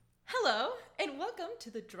Hello, and welcome to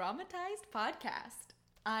the Dramatized Podcast.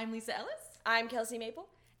 I'm Lisa Ellis. I'm Kelsey Maple.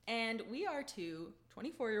 And we are two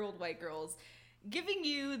 24-year-old white girls giving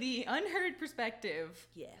you the unheard perspective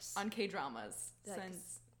on K-dramas.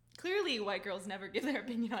 Since clearly white girls never give their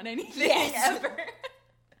opinion on anything ever.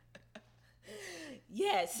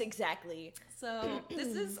 Yes, exactly. So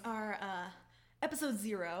this is our episode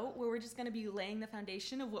 0, where we're just going to be laying the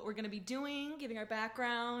foundation of what we're going to be doing, giving our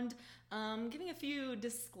background, giving a few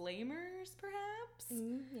disclaimers, perhaps.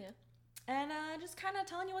 Yeah. And just kind of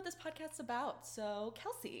telling you what this podcast's about. So,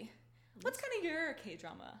 Kelsey, what's kind of your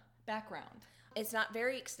K-drama background? It's not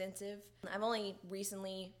very extensive. I've only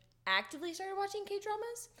recently actively started watching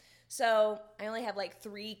K-dramas. So I only have like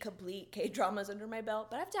 3 complete K-dramas under my belt,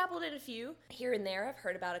 but I've dabbled in a few here and there. I've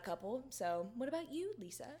heard about a couple. So what about you,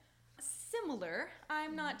 Lisa? Similar.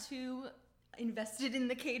 I'm not too invested in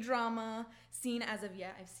the K-drama scene as of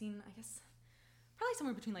yet. I've seen, I guess, probably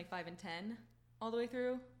somewhere between like 5 and 10 all the way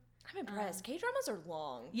through. I'm impressed. K-dramas are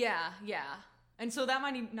long. Yeah. And so that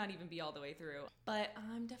might not even be all the way through. But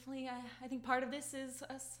I'm definitely, I think part of this is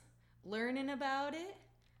us learning about it,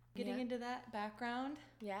 getting into that background.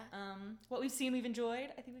 Yeah. What we've seen, we've enjoyed,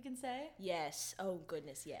 I think we can say. Yes. Oh,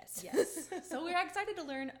 goodness, yes. Yes. So we're excited to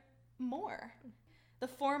learn more. The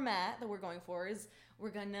format that we're going for is we're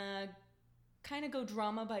going to kind of go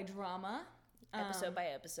drama by drama. Episode by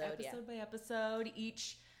episode, Episode by episode.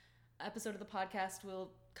 Each episode of the podcast will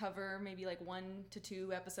cover maybe like 1 to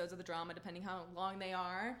 2 episodes of the drama, depending how long they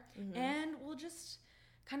are. Mm-hmm. And we'll just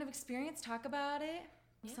kind of talk about it,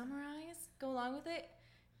 summarize, go along with it,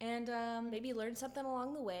 and maybe learn something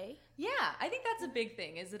along the way. Yeah, I think that's a big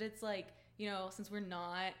thing, is that it's like, you know, since we're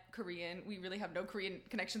not Korean, we really have no Korean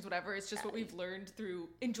connections, whatever. It's just what we've learned through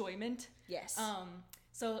enjoyment. Yes.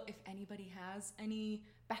 So if anybody has any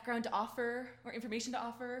background to offer or information to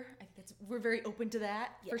offer, I think we're very open to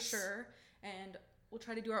that for sure. And we'll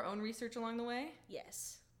try to do our own research along the way.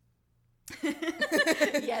 Yes.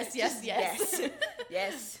 Yes.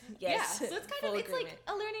 Yes. Yeah, so it's kind of, it's like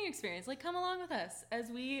a learning experience. Like, come along with us as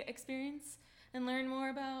we experience and learn more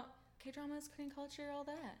about K-dramas, Korean culture, all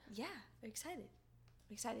that. Yeah, I'm excited.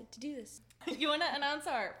 I'm excited to do this. You want to announce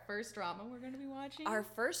our first drama we're going to be watching? Our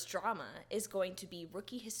first drama is going to be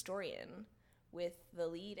Rookie Historian with the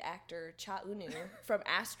lead actor Cha Eun-woo from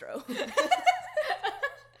Astro.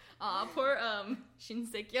 Aw, poor Shin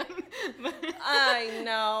Se-kyung. I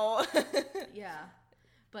know. Yeah,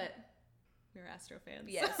 but we're Astro fans.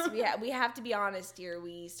 Yes, we have to be honest here.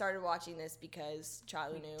 We started watching this because Cha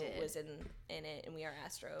Eun-woo was in it, and we are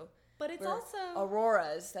Astro. But it's also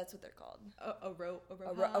Auroras. That's what they're called.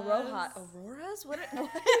 Auroras? What?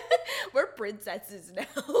 We're princesses now.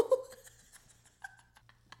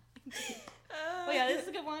 Well, yeah, this is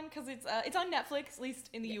a good one because it's on Netflix, at least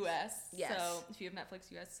in the U.S. Yes. So if you have Netflix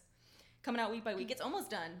U.S. coming out week by week, it's almost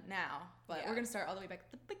done now, but we're gonna start all the way back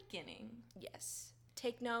at the beginning. Yes.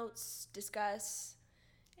 Take notes, discuss,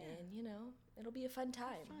 and it'll be a fun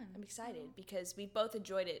time. I'm excited because we both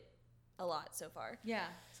enjoyed it a lot so far. Yeah,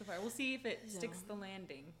 so far. We'll see if it sticks the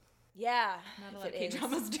landing. Yeah. Not a lot of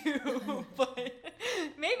K-dramas do, but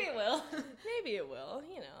maybe it will. Maybe it will, All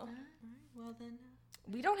right, well then.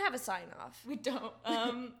 We don't have a sign-off. We don't.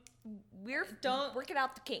 We're working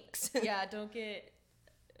out the kinks. Yeah, don't get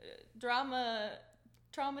traumatized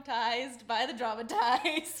by the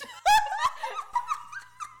dramatized.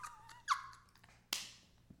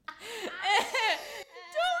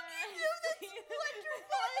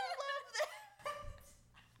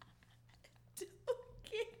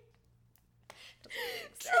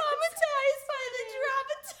 Traumatized by the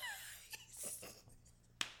dramatized.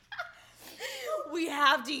 We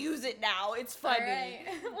have to use it now. It's funny. All right.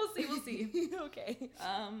 We'll see. Okay.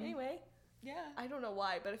 Anyway. Yeah. I don't know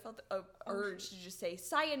why, but I felt the urge to just say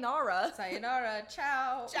sayonara. Sayonara.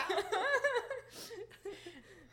 Ciao. Ciao.